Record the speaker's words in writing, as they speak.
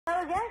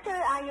yes,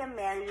 sir. I am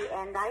Mary,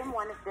 and I am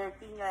one of the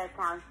senior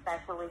account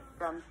specialists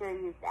from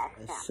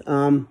SiriusXM.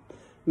 I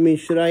mean,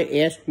 should I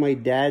ask my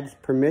dad's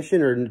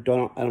permission, or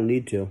don't I don't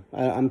need to?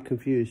 I'm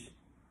confused.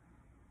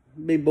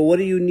 But what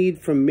do you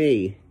need from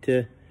me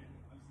to?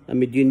 I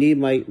mean, do you need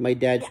my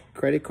dad's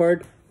credit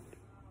card?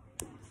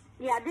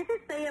 Yeah, this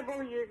is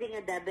payable using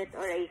a debit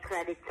or a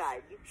credit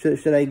card.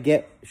 Should I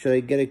get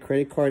a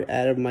credit card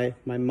out of my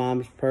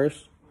mom's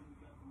purse?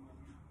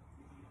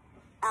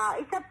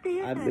 It's up to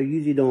you. I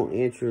usually don't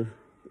answer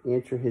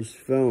his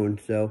phone,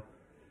 so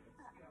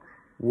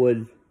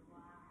would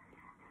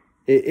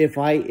if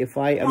I yeah,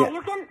 I mean,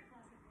 you can.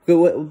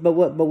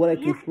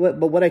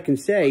 But what I can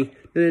say,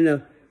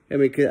 no. I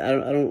mean, 'cause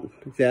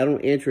I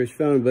don't answer his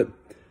phone, but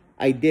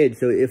I did.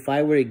 So if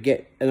I were to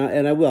get,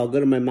 and I will, I'll go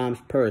to my mom's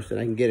purse and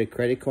I can get a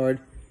credit card,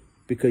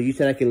 because you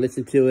said I can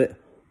listen to it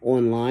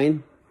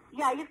online.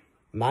 Yeah, you.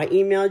 My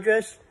email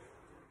address.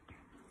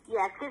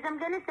 Yes, because I'm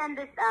gonna send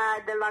this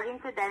the login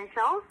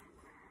credentials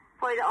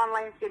for the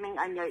online streaming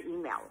on your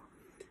email.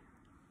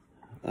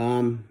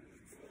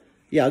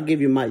 Yeah, I'll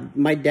give you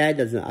my dad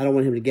doesn't. I don't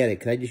want him to get it.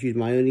 Could I just use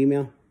my own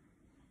email?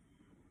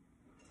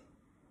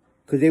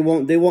 Because they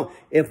won't.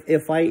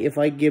 If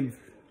I give,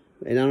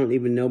 and I don't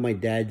even know my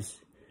dad's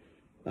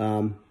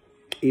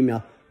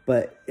email.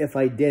 But if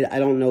I did, I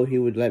don't know he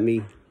would let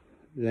me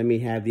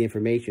have the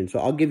information. So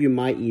I'll give you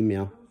my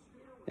email.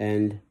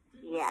 And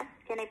yes,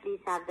 can I please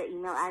have the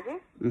email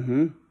address?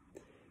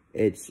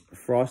 It's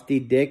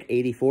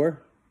FrostyDick84.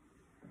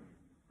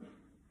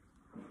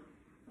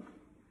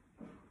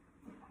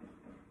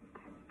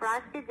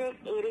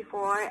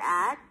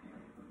 FrostyDick84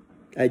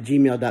 at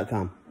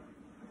gmail.com.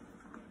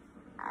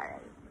 All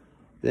right.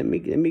 Let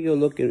me go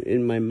look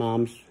in my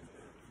mom's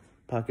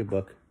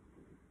pocketbook.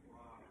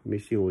 Let me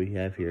see what we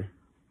have here.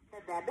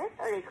 A debit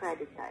or a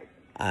credit card?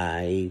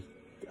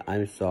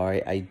 I'm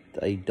sorry. I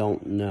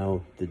don't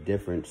know the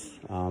difference.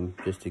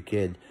 Just a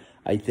kid.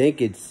 I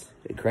think it's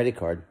a credit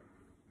card.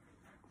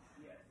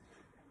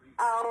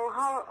 Oh,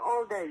 how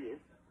old are you?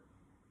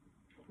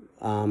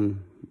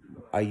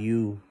 Are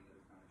you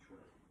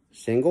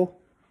single?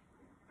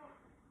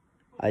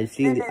 I've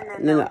seen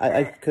No,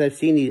 because I've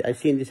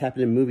seen this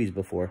happen in movies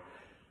before.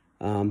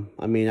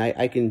 I mean,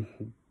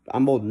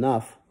 I'm old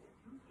enough.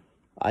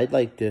 I'd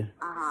like to.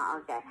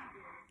 Okay.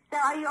 So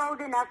are you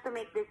old enough to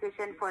make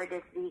decision for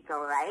this vehicle,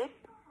 right?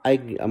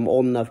 I'm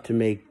old enough to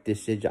make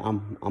decision.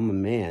 I'm a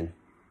man.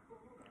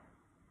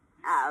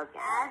 Okay.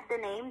 As the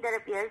name that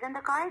appears on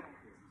the card?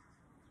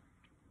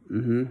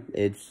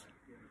 It's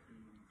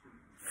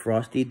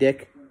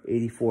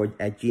FrostyDick84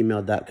 at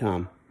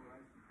gmail.com.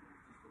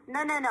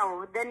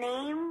 No. The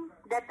name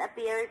that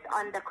appears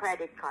on the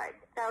credit card.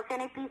 So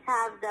can I please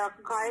have the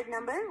card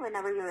number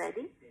whenever you're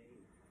ready?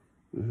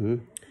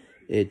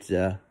 It's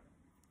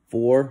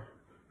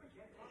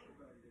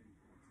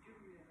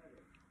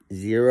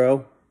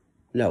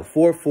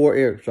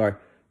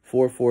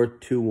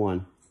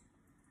 4421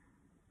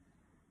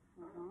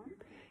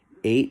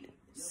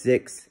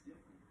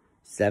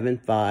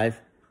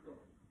 8675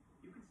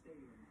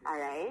 All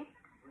right.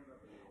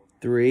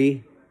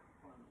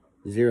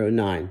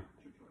 309.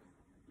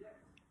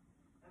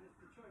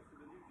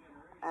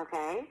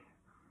 Okay.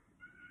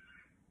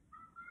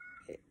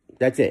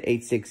 That's it.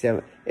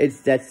 867.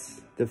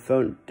 That's the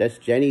phone. That's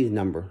Jenny's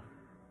number.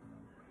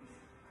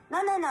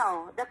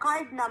 No. The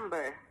card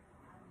number.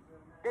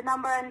 The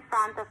number in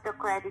front of the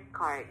credit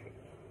card.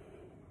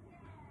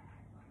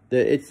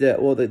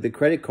 The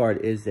credit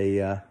card is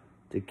the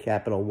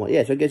Capital One.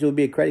 Yeah, so I guess it would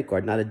be a credit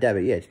card, not a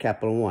debit. Yeah, it's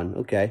Capital One.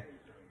 Okay,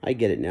 I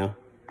get it now.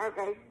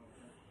 Okay.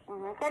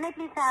 Can I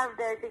please have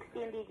the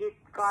 16-digit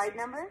card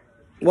number?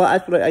 Well,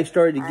 that's what I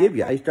started to give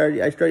you. I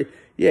started.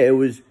 Yeah, it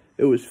was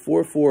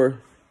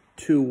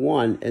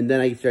 4421, and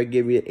then I started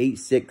giving you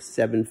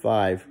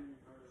 8675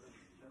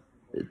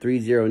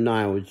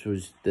 309, which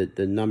was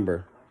the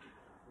number.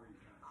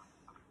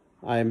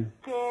 And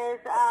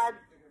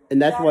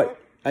that's what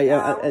I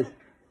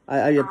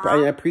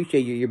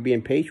appreciate you're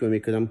being patient with me,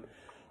 because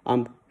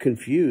I'm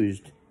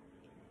confused.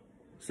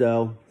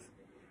 So,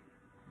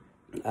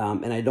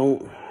 and I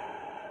don't,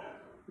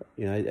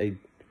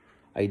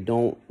 I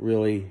don't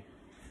really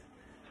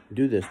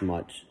do this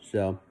much.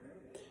 So,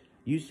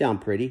 you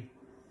sound pretty.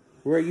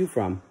 Where are you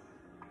from?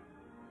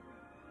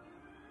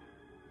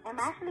 I'm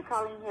actually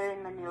calling here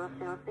in Manila,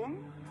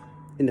 Philippines.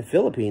 In the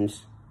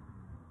Philippines?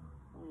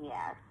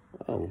 Yes.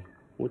 Oh,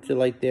 what's it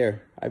like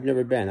there? I've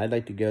never been. I'd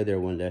like to go there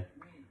one day.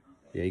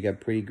 Yeah, you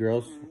got pretty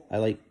girls. I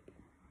like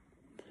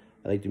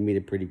to meet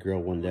a pretty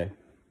girl one day.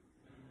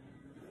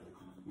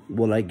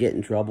 Will I get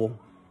in trouble?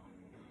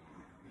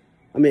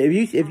 I mean,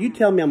 if you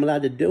tell me I'm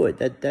allowed to do it,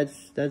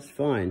 that's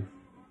fine.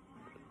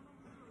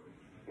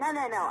 No.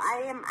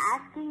 I am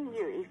asking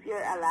you if you're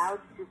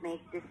allowed to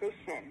make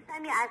decisions.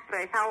 Let me ask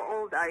first, how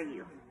old are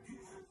you?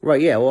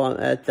 Right, yeah, well,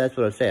 that's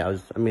what I say.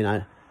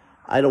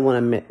 I don't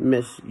want to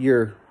miss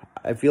your...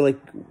 I feel like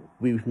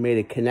we've made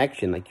a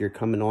connection, like you're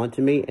coming on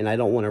to me, and I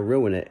don't want to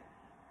ruin it.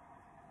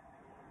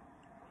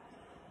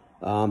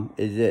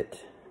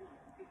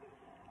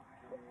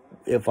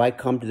 if I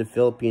come to the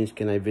Philippines,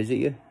 can I visit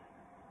you?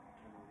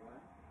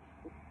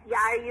 Yeah,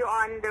 are you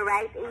on the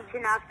right age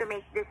enough to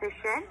make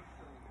decision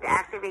to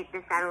activate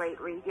the satellite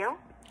radio?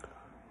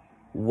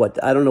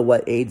 What, I don't know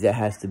what age that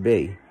has to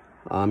be.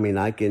 I mean,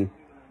 I can,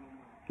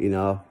 you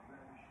know,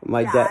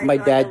 my Yeah, are you on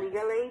dad, the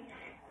legal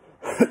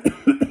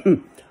age?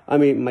 I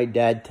mean, my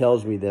dad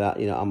tells me that,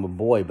 I'm a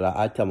boy, but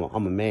I tell him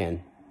I'm a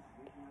man.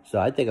 So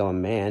I think I'm a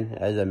man.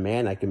 As a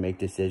man, I can make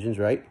decisions,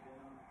 right?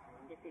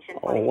 Decision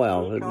for Oh, his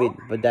well, vehicle.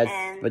 but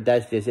And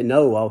that's just it.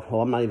 No,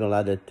 I'm not even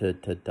allowed to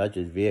touch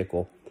his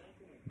vehicle.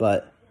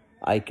 But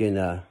I can,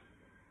 I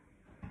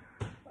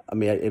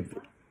mean,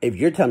 if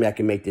you're telling me I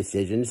can make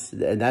decisions,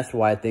 and that's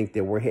why I think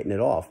that we're hitting it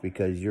off,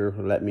 because you're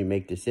letting me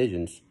make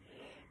decisions.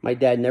 My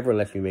dad never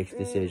lets me make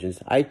decisions.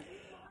 I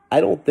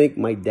don't think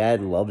my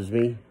dad loves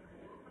me.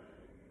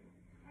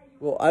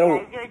 Well, I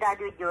don't. is your dad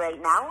with you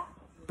right now?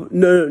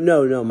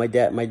 No. My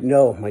dad,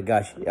 no, my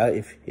gosh.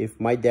 If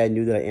my dad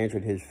knew that I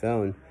answered his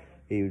phone,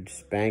 he would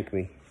spank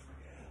me.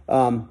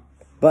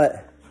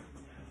 But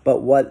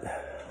what?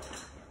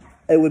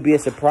 It would be a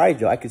surprise,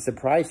 though. I could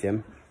surprise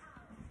him.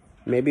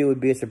 Maybe it would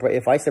be a surprise.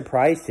 If I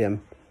surprised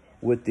him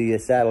with the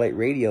satellite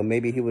radio,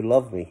 maybe he would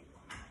love me.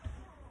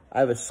 I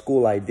have a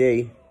school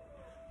ID.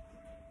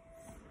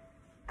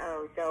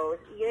 Oh, so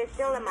you're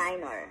still a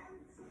minor.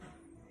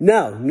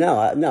 No,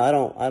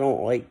 I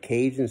don't like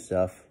caves and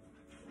stuff.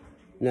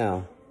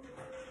 No,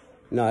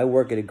 I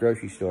work at a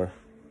grocery store.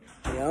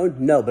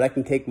 No, but I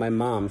can take my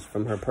mom's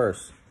from her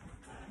purse.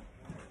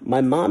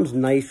 My mom's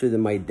nicer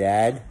than my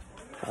dad.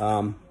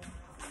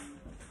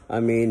 I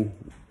mean,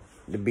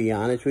 to be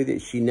honest with you,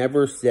 she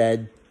never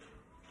said,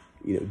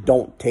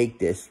 don't take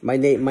this. My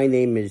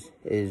name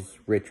is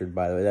Richard,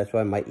 by the way. That's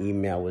why my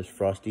email was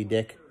Frosty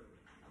Dick.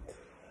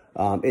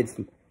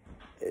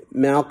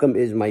 Malcolm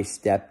is my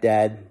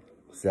stepdad,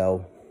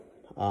 so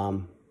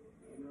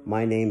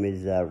my name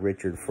is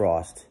Richard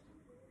Frost,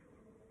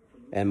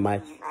 and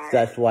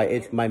that's why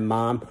it's my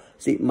mom.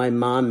 See, my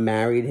mom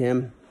married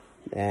him,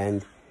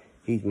 and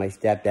he's my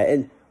stepdad,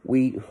 and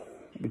we're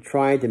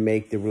trying to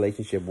make the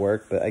relationship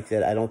work. But like I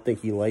said, I don't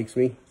think he likes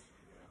me.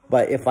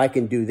 But if I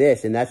can do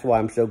this, and that's why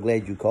I'm so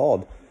glad you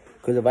called,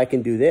 because if I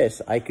can do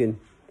this, I can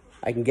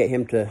get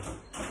him to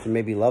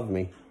maybe love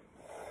me.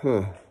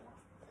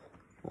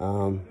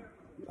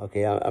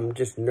 Okay, I'm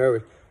just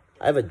nervous.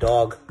 I have a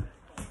dog.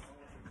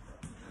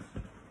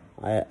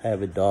 I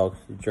have a dog,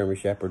 a German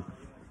Shepherd.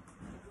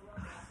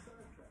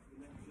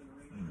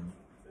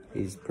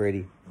 He's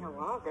pretty. Oh,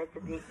 wow, that's a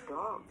big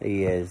dog.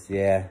 He is,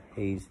 yeah.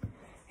 He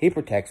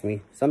protects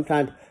me.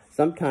 Sometimes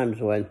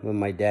when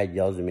my dad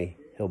yells at me,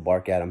 he'll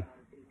bark at him.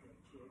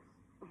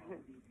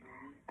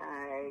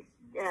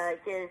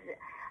 Because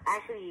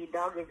actually,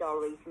 dog is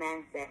always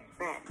man's best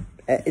friend.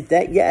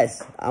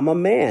 Yes, I'm a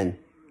man.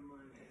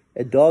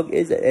 A dog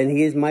is, and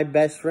he is my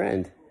best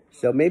friend.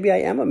 So maybe I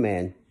am a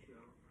man.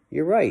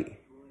 You're right.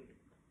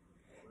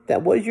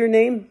 What is your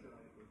name?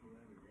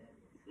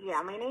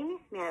 Yeah, my name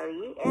is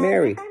Mary.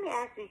 Mary. Let me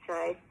ask you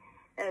straight.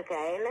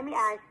 Okay, let me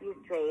ask you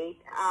straight.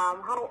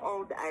 How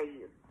old are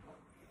you?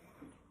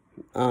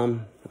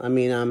 I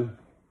mean, Are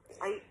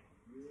you,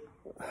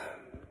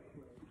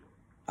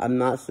 I'm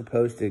not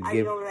supposed to are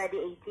give. you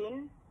already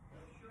 18?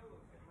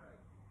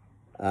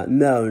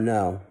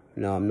 No,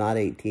 I'm not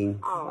 18.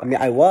 Oh, I mean,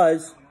 I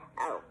was.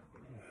 Oh,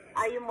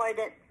 are you more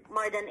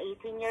than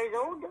 18 years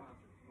old?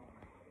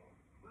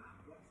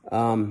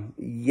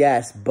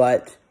 Yes,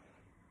 but,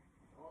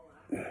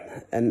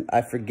 and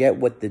I forget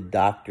what the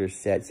doctor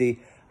said. See,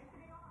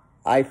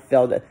 I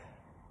felt that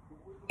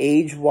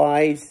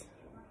age-wise,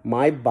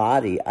 my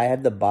body, I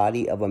have the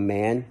body of a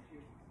man.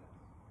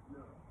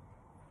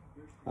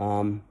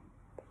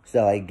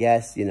 So I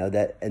guess,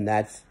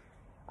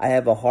 I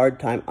have a hard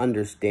time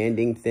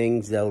understanding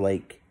things, though,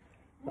 like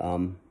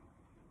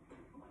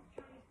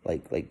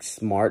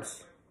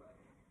smarts.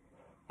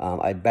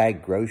 I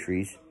bag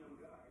groceries.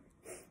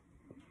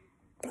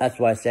 That's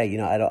why I say,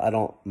 I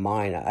don't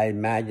mine. I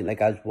imagine,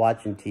 like, I was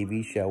watching a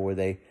TV show where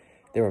they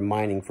were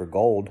mining for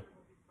gold,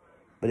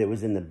 but it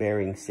was in the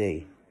Bering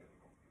Sea.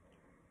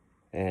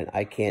 And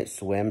I can't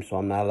swim, so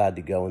I'm not allowed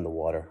to go in the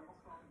water.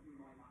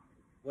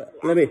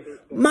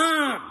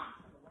 Mom!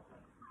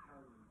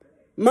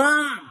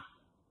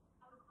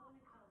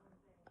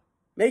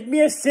 Make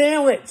me a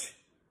sandwich!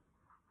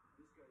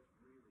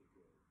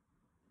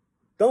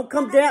 Don't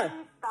come down.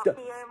 Talk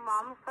to your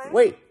mom first.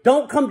 Wait,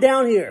 don't come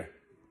down here.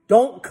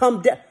 Don't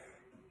come down.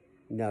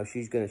 No,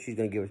 she's gonna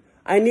give us.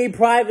 I need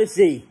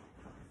privacy.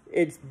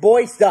 It's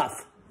boy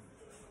stuff.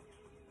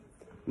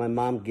 My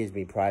mom gives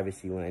me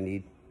privacy when I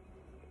need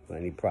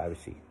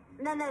privacy.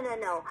 No,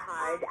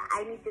 hard.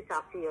 I need to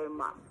talk to your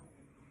mom.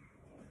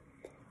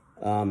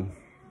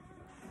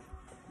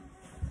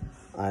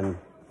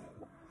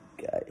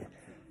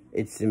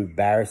 It's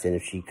embarrassing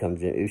if she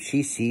comes in. If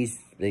she sees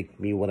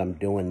me what I'm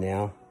doing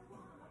now.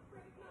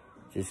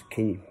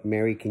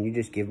 Mary, can you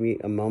just give me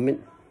a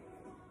moment?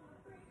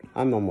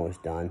 I'm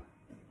almost done.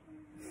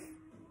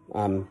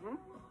 Can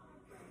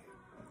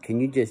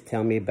you just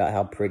tell me about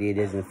how pretty it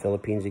is in the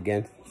Philippines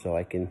again, so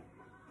I can...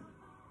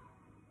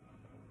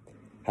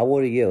 How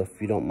old are you,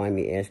 if you don't mind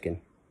me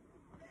asking?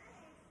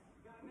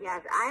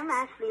 Yes, I'm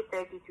actually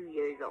 32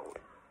 years old.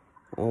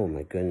 Oh,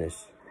 my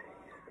goodness.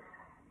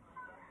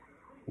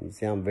 You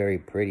sound very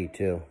pretty,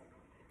 too.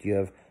 Do you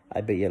have,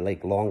 I bet you have,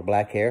 like, long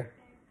black hair?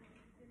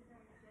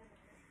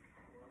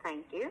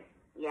 Thank you.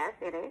 Yes,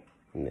 it is.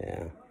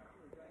 Yeah.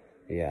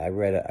 Yeah, I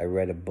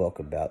read a book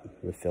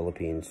about the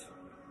Philippines.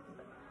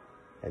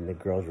 And the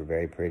girls were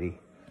very pretty.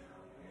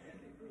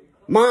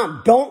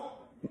 Mom, don't!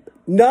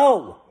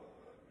 No!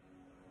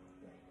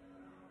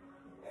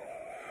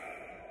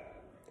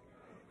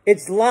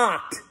 It's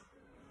locked!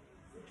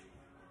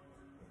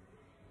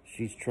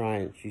 She's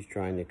trying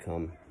to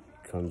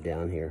come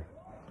down here.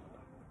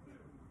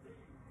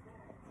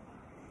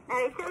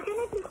 Alright, so can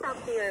you please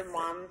talk to your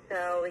mom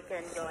so we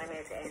can go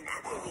ahead and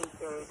activate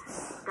your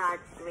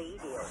dad's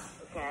radio,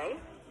 okay?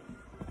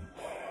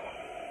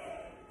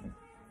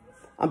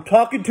 I'm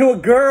talking to a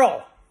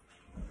girl.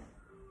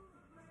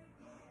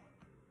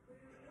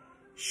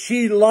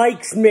 She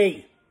likes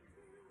me.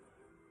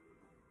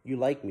 You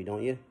like me,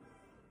 don't you?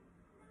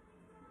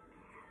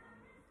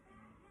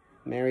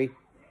 Mary,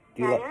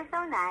 do you Yeah, you're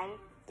so nice.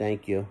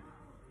 Thank you.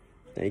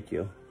 Thank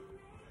you.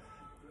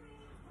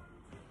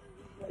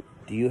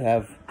 Do you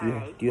have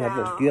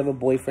a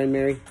boyfriend,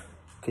 Mary?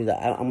 Because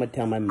I'm gonna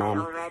tell my mom.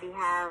 I already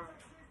have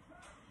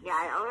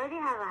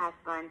a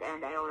husband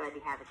and I already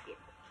have a kid.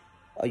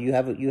 Oh, you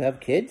have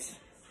kids?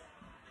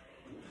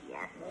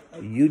 Yes.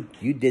 You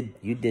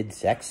did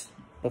sex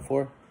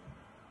before?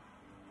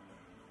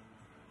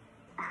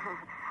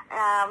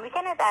 We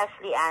cannot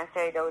actually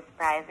answer those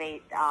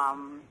private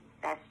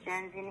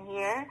questions in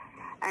here.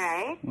 All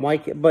right.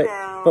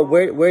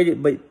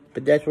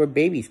 But that's where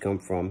babies come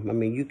from. I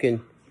mean, you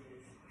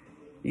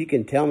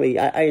can tell me.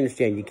 I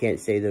understand you can't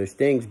say those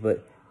things,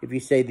 but if you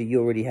say that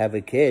you already have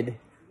a kid,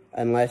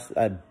 unless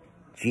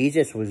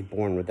Jesus was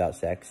born without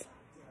sex.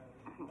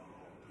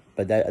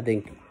 But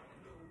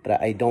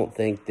I don't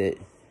think that.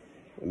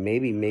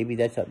 Maybe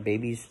that's how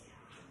babies.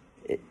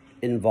 It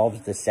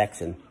involves the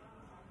sexing.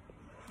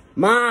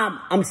 Mom,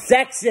 I'm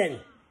sexing.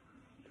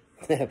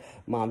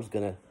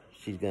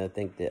 She's gonna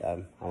think that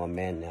I'm a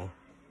man now.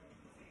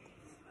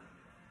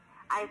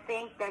 I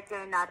think that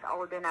you're not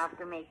old enough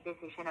to make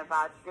decision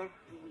about this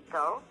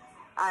vehicle.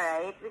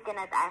 Alright, we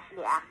cannot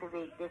actually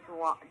activate this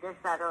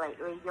satellite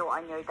radio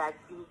on your dad's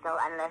vehicle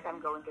unless I'm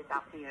going to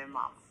talk to your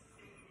mom.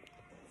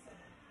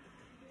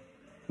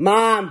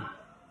 Mom,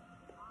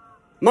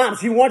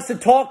 she wants to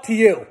talk to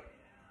you.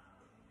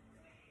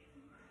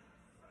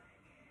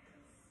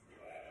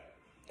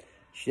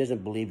 She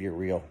doesn't believe you're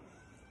real.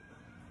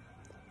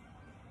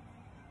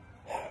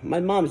 My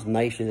mom's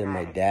nicer than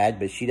my dad,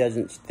 but she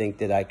doesn't think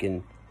that I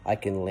can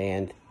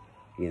land,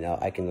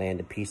 I can land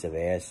a piece of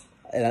ass.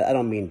 And I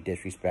don't mean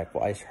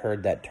disrespectful. I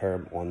heard that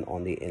term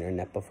on the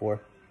internet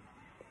before.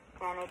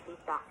 Can I please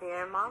talk to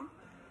your mom?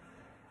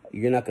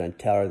 You're not going to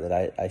tell her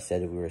that I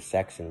said that we were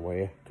sexing, were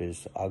you?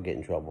 Because I'll get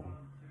in trouble.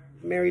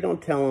 Mary,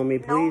 don't tell on me,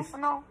 please.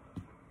 No.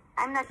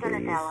 I'm not going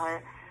to tell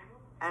her.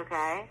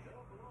 Okay?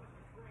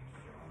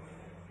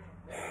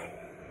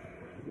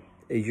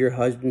 Is your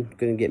husband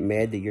going to get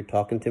mad that you're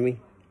talking to me?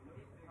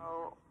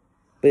 No.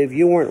 But if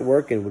you weren't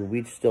working, would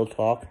we still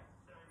talk?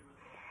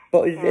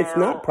 But it's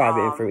not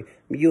private information.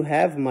 You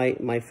have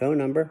my phone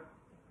number.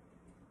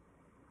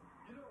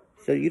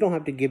 So you don't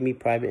have to give me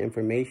private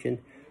information.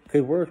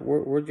 Because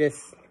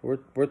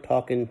we're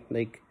talking,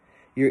 like,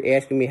 you're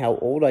asking me how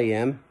old I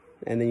am.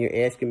 And then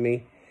you're asking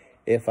me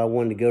if I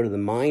wanted to go to the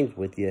mines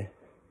with you.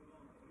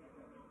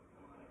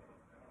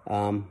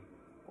 And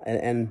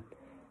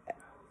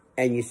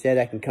you said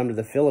I can come to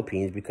the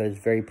Philippines because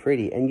it's very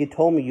pretty. And you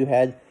told me you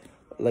had,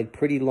 like,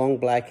 pretty long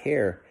black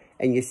hair.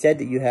 And you said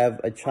that you have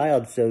a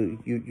child, so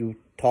you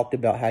talked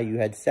about how you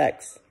had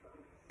sex.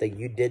 That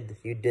you did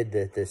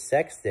the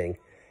sex thing.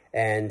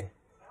 And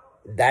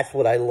that's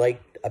what I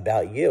liked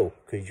about you,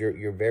 because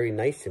you're very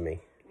nice to me.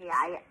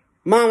 Yeah.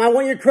 Mom, I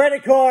want your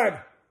credit card!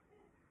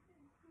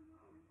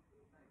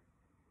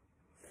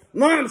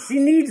 Mom, she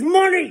needs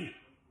money!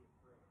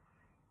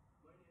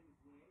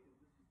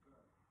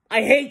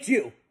 I hate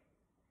you!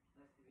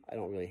 I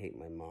don't really hate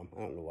my mom.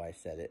 I don't know why I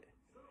said it.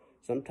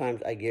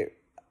 Sometimes I get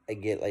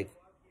like,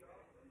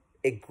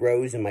 it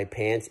grows in my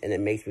pants and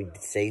it makes me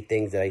say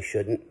things that I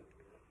shouldn't.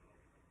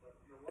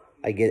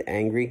 I get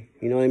angry.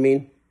 You know what I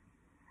mean?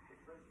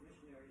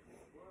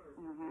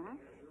 Mm-hmm.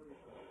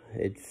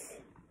 It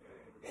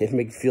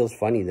feels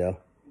funny though.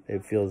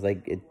 It feels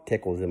like it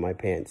tickles in my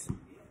pants.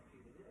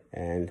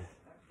 And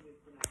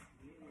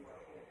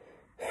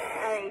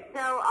Alright,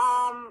 so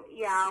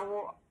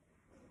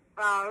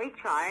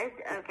Richard,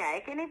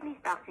 okay, can you please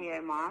talk to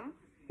your mom?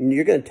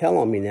 You're gonna tell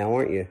on me now,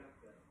 aren't you?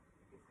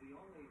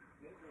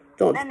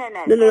 Don't.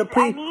 No, please.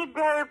 I need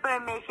her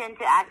permission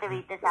to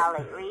activate the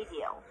satellite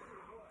radio.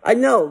 I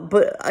know,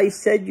 but I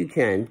said you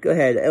can. Go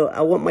ahead.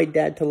 I want my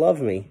dad to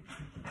love me.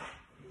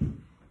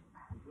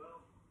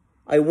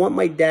 I want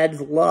my dad's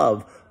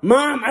love.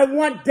 Mom, I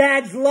want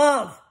dad's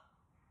love!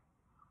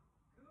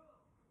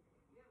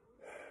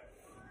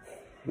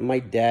 My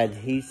dad,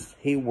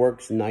 he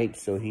works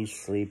nights, so he's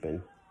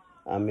sleeping.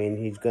 I mean,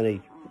 he's gonna.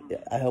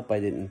 I hope I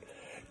didn't.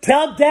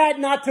 Tell Dad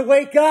not to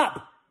wake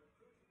up.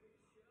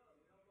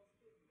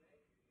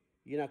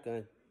 You're not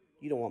gonna.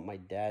 You don't want my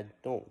dad.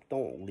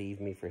 Don't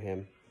leave me for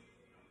him.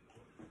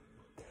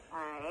 All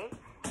right.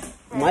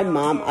 So My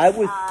mom. I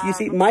was. You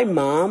see, my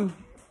mom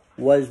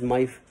was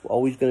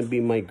always gonna be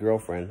my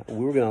girlfriend. I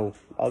was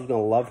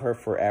gonna love her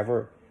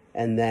forever,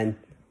 and then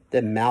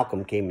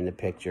Malcolm came in the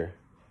picture.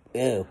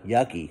 Ew,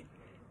 yucky.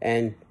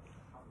 And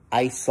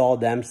I saw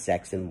them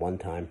sexing one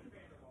time,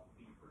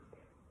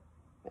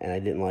 and I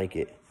didn't like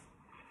it.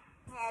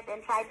 Yeah,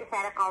 then try to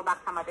set a call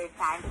back some other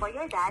time for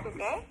your dad,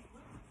 okay?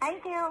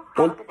 Thank you.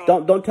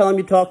 Don't tell him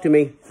you talked to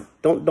me.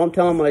 Don't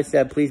tell him what I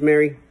said, please,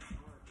 Mary.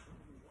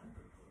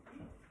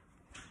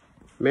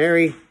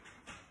 Mary.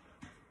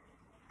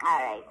 All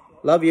right.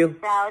 Love you.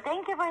 So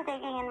thank you for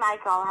taking in my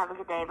call. Have a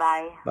good day.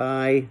 Bye.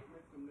 Bye.